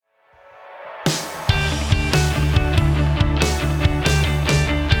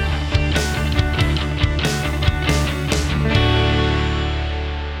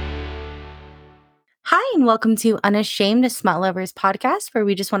and welcome to Unashamed, a Smut Lovers podcast where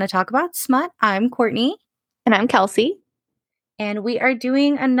we just want to talk about smut. I'm Courtney. And I'm Kelsey. And we are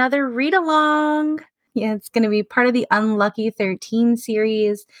doing another read along. Yeah, it's going to be part of the Unlucky 13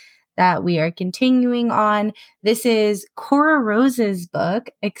 series that we are continuing on. This is Cora Rose's book,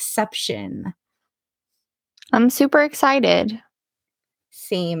 Exception. I'm super excited.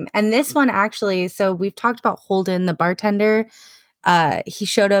 Same. And this one actually, so we've talked about Holden, the bartender. He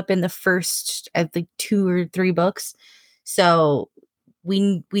showed up in the first, I think, 2 or 3 books. So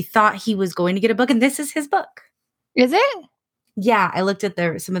we thought he was going to get a book, and this is his book. Is it? Yeah, I looked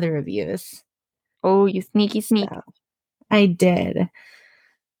at some of the reviews. Oh, you sneaky sneak. So, I did.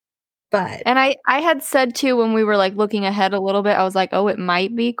 But and I had said too when we were like looking ahead a little bit, I was like, oh, it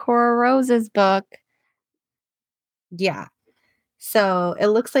might be Cora Rose's book. Yeah. So it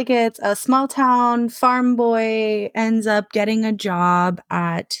looks like it's a small town farm boy ends up getting a job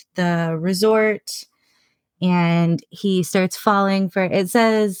at the resort, and he starts falling for, it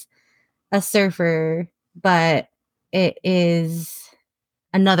says a surfer, but it is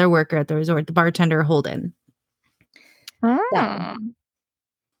another worker at the resort, the bartender Holden. So, I'm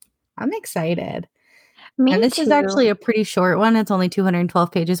excited. And this is actually a pretty short one. It's only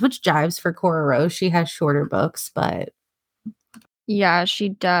 212 pages, which jives for Cora Rose. She has shorter books, but yeah, she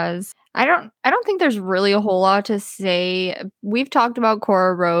does. I don't think there's really a whole lot to say. We've talked about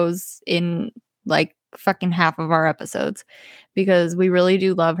Cora Rose in like fucking half of our episodes because we really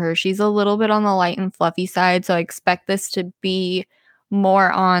do love her. She's a little bit on the light and fluffy side, so I expect this to be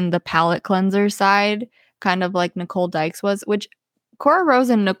more on the palate cleanser side, kind of like Nicole Dykes was, which Cora Rose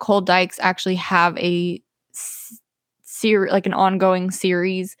and Nicole Dykes actually have a like an ongoing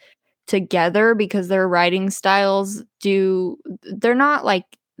series together because their writing styles they're not like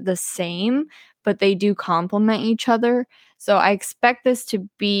the same, but they do complement each other. So I expect this to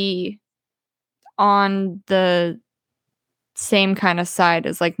be on the same kind of side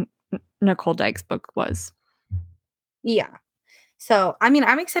as like Nicole Dykes' book was. Yeah. So, I mean,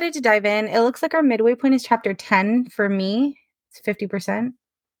 I'm excited to dive in. It looks like our midway point is chapter 10 for me. It's 50%.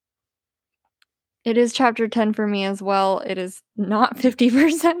 It is chapter 10 for me as well. It is not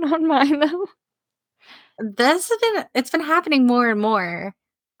 50% on mine though. It's been happening more and more.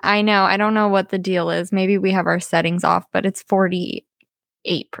 I know. I don't know what the deal is. Maybe we have our settings off, but it's 48%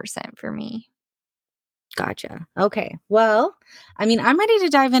 for me. Gotcha. Okay. Well, I mean, I'm ready to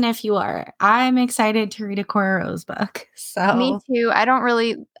dive in if you are. I'm excited to read a Cora Rose book. So me too. I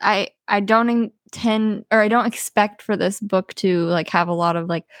don't intend, or I don't expect for this book to like have a lot of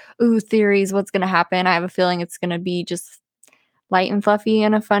like, ooh, theories, what's gonna happen. I have a feeling it's gonna be just light and fluffy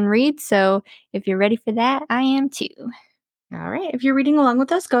and a fun read. So if you're ready for that, I am too. All right. If you're reading along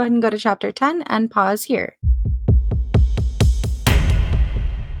with us, go ahead and go to chapter 10 and pause here.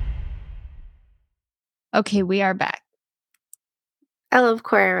 Okay, we are back. I love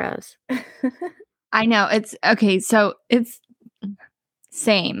Cora Rose. I know. It's okay. So it's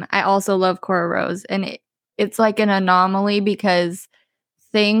same. I also love Cora Rose. And it's like an anomaly because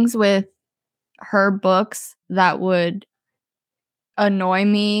things with her books that would annoy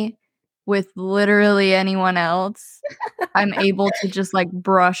me with literally anyone else, I'm able to just like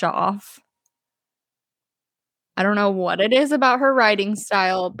brush off. I don't know what it is about her writing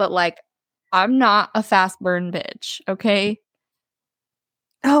style, but like I'm not a fast burn bitch, okay?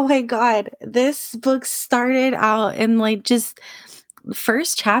 Oh my God. This book started out in like just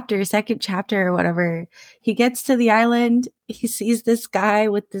first chapter, second chapter, or whatever. He gets to the island. He sees this guy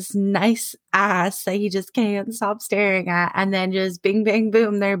with this nice ass that he just can't stop staring at. And then just bing, bang,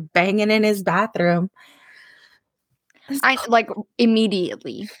 boom, they're banging in his bathroom. I like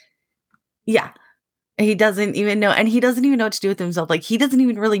immediately. Yeah. He doesn't even know. And he doesn't even know what to do with himself. Like, he doesn't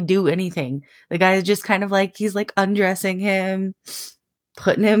even really do anything. The guy is just kind of like, he's like undressing him,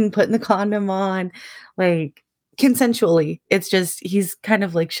 putting the condom on, like consensually. It's just, he's kind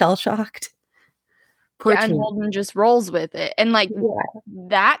of like shell shocked. Yeah, and Holden just rolls with it. And like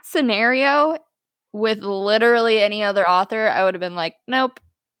that scenario with literally any other author, I would have been like, nope.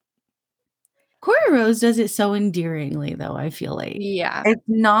 Cora Rose does it so endearingly, though, I feel like. Yeah. It's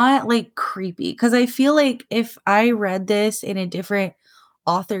not like creepy. Because I feel like if I read this in a different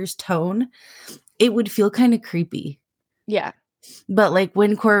author's tone, it would feel kind of creepy. Yeah. But like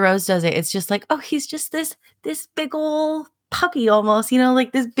when Cora Rose does it, it's just like, oh, he's just this big old puppy almost,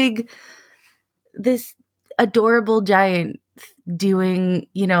 like this adorable giant doing,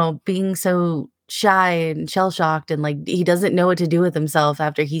 being so shy and shell-shocked, and like he doesn't know what to do with himself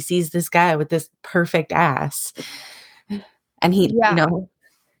after he sees this guy with this perfect ass. And he,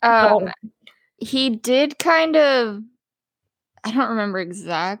 he did kind of, I don't remember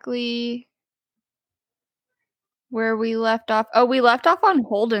exactly Where we left off. Oh, we left off on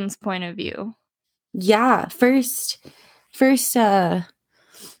Holden's point of view. Yeah, first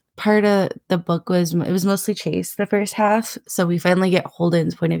part of the book was it was mostly Chase the first half, so we finally get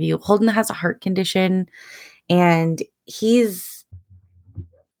Holden's point of view. Holden has a heart condition and he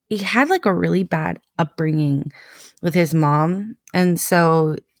had like a really bad upbringing with his mom, and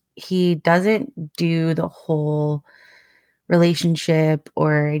so he doesn't do the whole relationship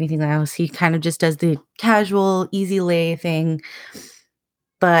or anything else. He kind of just does the casual easy lay thing.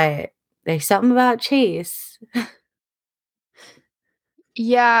 But there's something about Chase.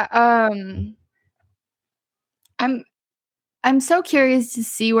 Yeah, I'm I'm so curious to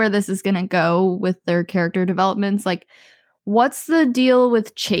see where this is gonna go with their character developments. Like, what's the deal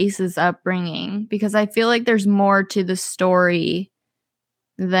with Chase's upbringing? Because I feel like there's more to the story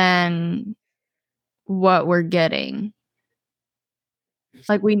than what we're getting.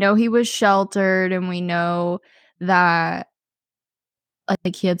 Like, we know he was sheltered, and we know that,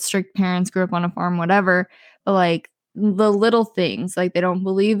 like, he had strict parents, grew up on a farm, whatever, but, like, the little things, like, they don't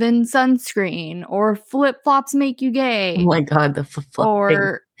believe in sunscreen, or flip-flops make you Oh gay, my god, the flip-flopping.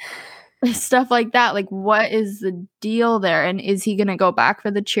 or stuff like that. Like, what is the deal there? And is he gonna go back for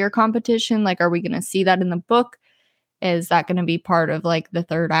the cheer competition? Like, are we gonna see that in the book? Is that gonna be part of, like, the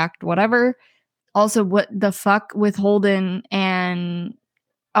 3rd act, whatever? Also, what the fuck with Holden and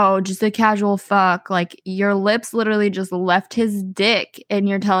oh, just a casual fuck. Like, your lips literally just left his dick and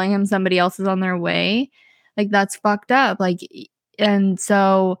you're telling him somebody else is on their way. Like, that's fucked up. Like, and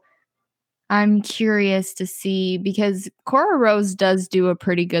so I'm curious to see because Cora Rose does do a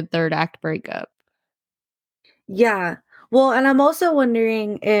pretty good 3rd act breakup. Yeah. Well, and I'm also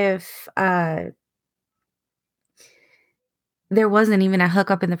wondering if there wasn't even a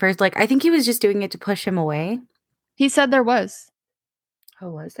hookup in the first, like, I think he was just doing it to push him away. He said there was. Oh,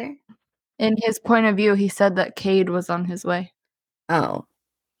 was there? In his point of view, he said that Cade was on his way. Oh.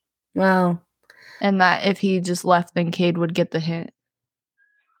 Well, And that if he just left, then Cade would get the hint.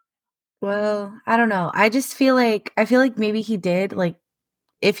 I don't know. I feel like maybe he did, like,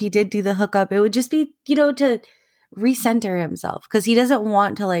 if he did do the hookup, it would just be, to recenter himself because he doesn't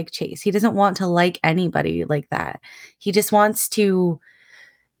want to like Chase. He doesn't want to like anybody like that. He just wants to,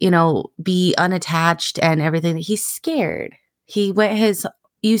 be unattached and everything. He's scared. He went his,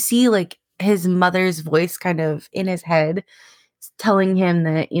 you see, like, his mother's voice kind of in his head telling him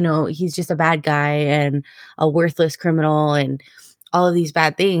that, he's just a bad guy and a worthless criminal and all of these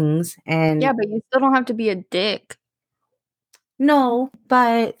bad things. Yeah, And but you still don't have to be a dick. no,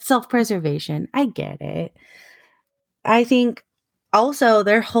 but self preservation. I get it. I think also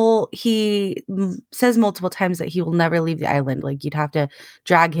he says multiple times that he will never leave the island. Like, you'd have to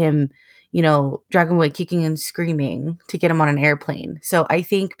drag him, drag him away kicking and screaming to get him on an airplane. So I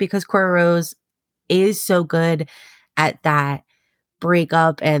think because Cora Rose is so good at that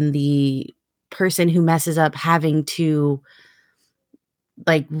breakup and the person who messes up having to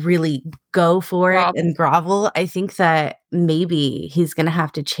like really go for it Grovel. and grovel, I think that maybe he's gonna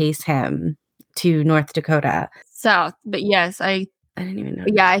have to chase him to North Dakota. South. But yes, I didn't even know.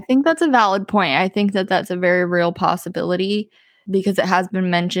 yeah, I think that's a valid point. I think that that's a very real possibility because it has been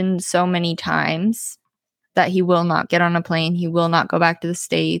mentioned so many times that he will not get on a plane. He will not go back to the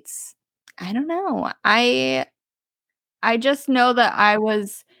States. I don't know. I just know that I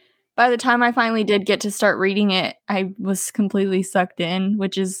was by the time I finally did get to start reading it, I was completely sucked in,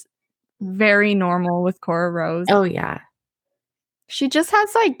 which is very normal with Cora Rose. Oh yeah. She just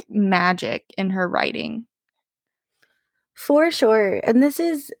has like magic in her writing. For sure. And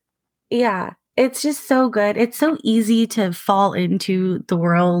yeah, it's just so good. It's so easy to fall into the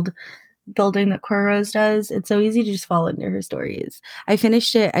world building that Cora Rose does. It's so easy to just fall into her stories. I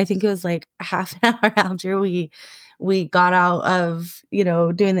finished it, I think it was like half an hour after we got out of,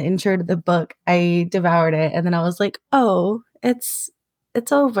 doing the intro to the book. I devoured it and then I was like, "Oh, it's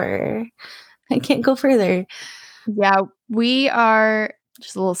over. I can't go further." Yeah, we are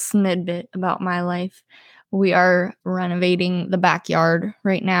just a little snidbit about my life. We are renovating the backyard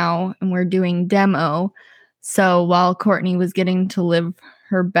right now and we're doing demo. So while Courtney was getting to live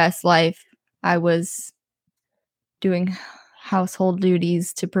her best life, I was doing household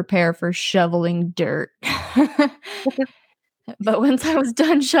duties to prepare for shoveling dirt. But once I was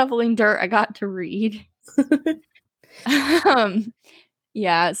done shoveling dirt, I got to read. um,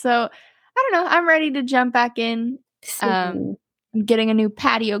 yeah, so I don't know. I'm ready to jump back in. Same. I'm getting a new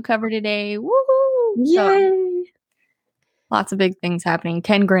patio cover today. Woohoo! So Yay. lots of big things happening.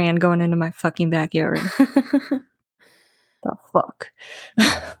 10 grand going into my fucking backyard. The fuck.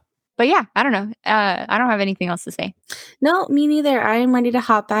 But yeah, I don't know. I don't have anything else to say. No, me neither. I am ready to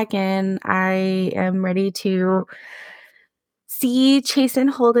hop back in. I am ready to see Chase and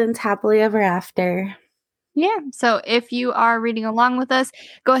Holden's happily ever after. Yeah. So if you are reading along with us,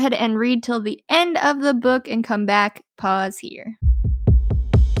 go ahead and read till the end of the book and come back. Pause here.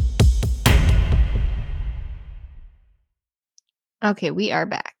 Okay, we are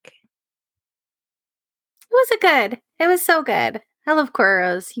back. Was it good? It was so good. I love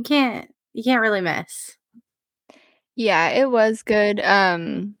Coros. You can't really miss. Yeah, it was good. I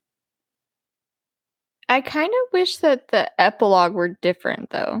kind of wish that the epilogue were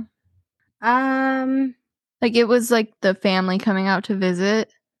different though. Um, Like it was like the family coming out to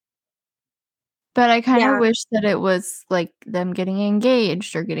visit, but I kind of yeah. wish that it was like them getting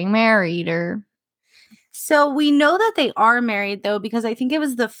engaged or getting married or So we know that they are married though, because I think it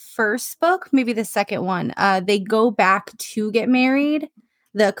was the first book, maybe the second one. They go back to get married,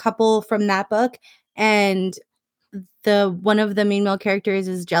 the couple from that book, and the one of the main male characters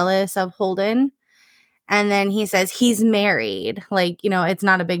is jealous of Holden. And then he says he's married. Like, it's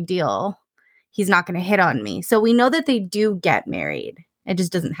not a big deal. He's not going to hit on me. So we know that they do get married. It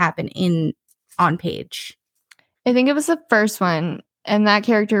just doesn't happen in on page. I think it was the first one, and that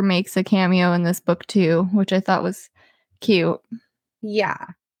character makes a cameo in this book too, which I thought was cute. Yeah.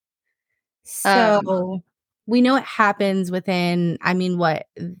 Um, So we know it happens within, I mean, what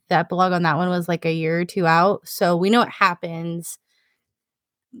that blog on that one was like a year or two out. So we know it happens.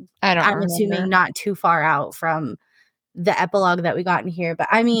 I don't I'm assuming remember. not too far out from the epilogue that we got in here. But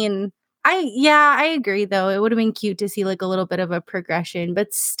I mean, I agree though. It would have been cute to see like a little bit of a progression,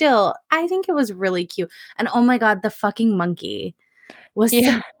 but still, I think it was really cute. And oh my god, the fucking monkey was so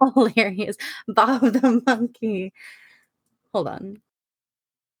Yeah. hilarious. Bob the monkey. Hold on.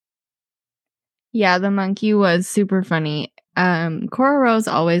 Yeah, the monkey was super funny. Cora Rose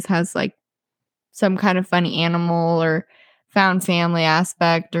always has like some kind of funny animal or found family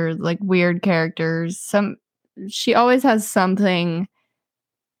aspect or like weird characters. She always has something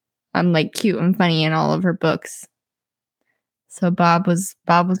like cute and funny in all of her books. So Bob was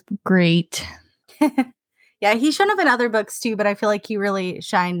great. Yeah, he's shown up in other books too, but I feel like he really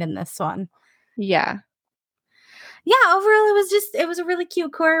shined in this one. Yeah. Yeah, overall it was a really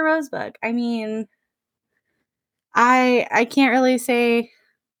cute Cora Rose book. I mean, I can't really say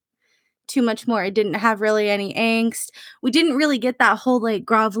too much more. It didn't have really any angst. We didn't really get that whole like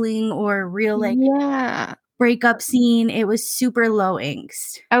groveling or real like Yeah. breakup scene. It was super low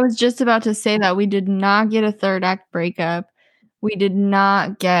angst. I was just about to say that we did not get a third act breakup. We did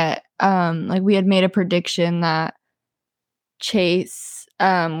not get like we had made a prediction that Chase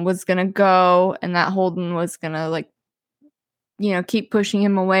was gonna go and that Holden was gonna like keep pushing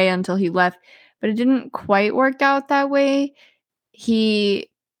him away until he left, but it didn't quite work out that way. He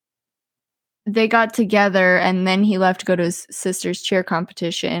They got together and then he left to go to his sister's cheer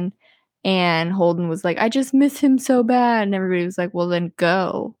competition, and Holden was like, "I just miss him so bad." And everybody was like, "Well, then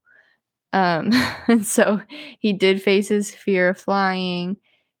go." And so he did face his fear of flying.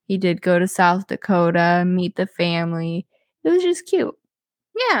 He did go to South Dakota, meet the family. It was just cute.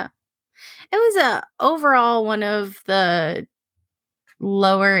 Yeah. It was a overall one of the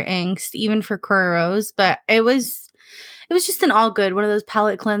lower angst, even for Cora Rose, but it was just an all good one of those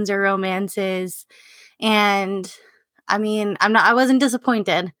palate cleanser romances. And I mean, I wasn't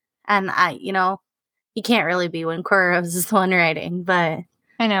disappointed. And you can't really be when Cora Rose is the one writing, but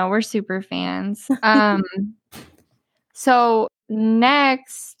I know, we're super fans. So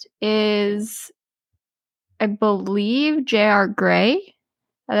next is, I believe, J.R. Gray.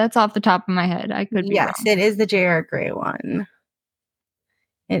 That's off the top of my head. I could be yes, wrong. it is the J.R. Gray one.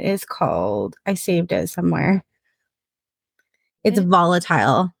 It is called, I saved it somewhere. It's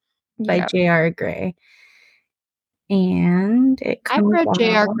Volatile by Yeah. J.R. Gray. And it I've comes read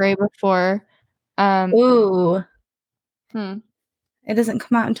J.R. out. Gray before. Um, Ooh, hmm, it doesn't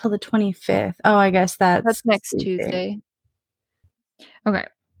come out until the 25th. Oh, I guess that's that's next Tuesday. Tuesday. Okay.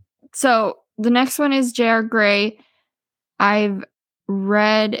 So the next one is J.R. Gray. I've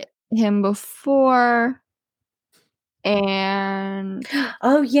read him before, and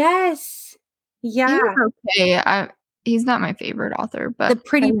Oh, yes. he Yeah. was okay. He's not my favorite author, The but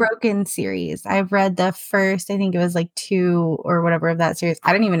Pretty Broken series. I've read the first, I think it was like 2 or whatever of that series.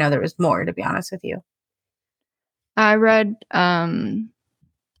 I didn't even know there was more, to be honest with you. I read one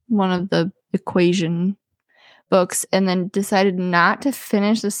of the equation books and then decided not to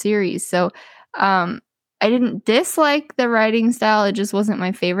finish the series. So um I didn't dislike the writing style, it just wasn't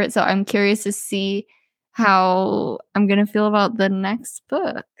my favorite. So I'm curious to see how I'm going to feel about the next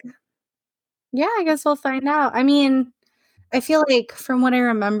book. Yeah, I guess we'll find out. I mean, I feel like from what I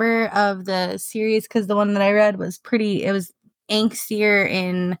remember of the series, because the one that I read was it was angstier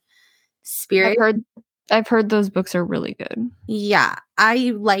in I've spirit. heard I've heard those books are really good. Yeah,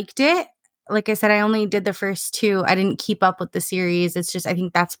 I liked it. Like I said, I only did the first 2. I didn't keep up with the series. It's just I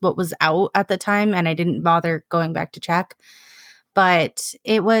think that's what was out at the time, and I didn't bother going back to check. But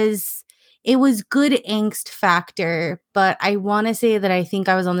it was good angst factor, but I wanna say that I think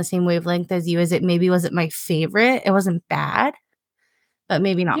I was on the same wavelength as you, as it maybe wasn't my favorite. It wasn't bad, but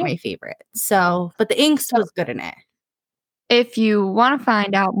maybe not Yeah. my favorite. So but the angst So was good in it. if you want to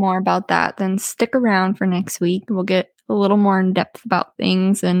find out more about that, then stick around for next week. We'll get a little more in depth about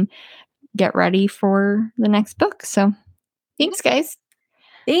things and get ready for the next book. So Yeah. thanks, guys.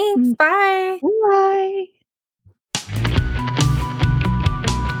 Thanks, Mm, bye. bye.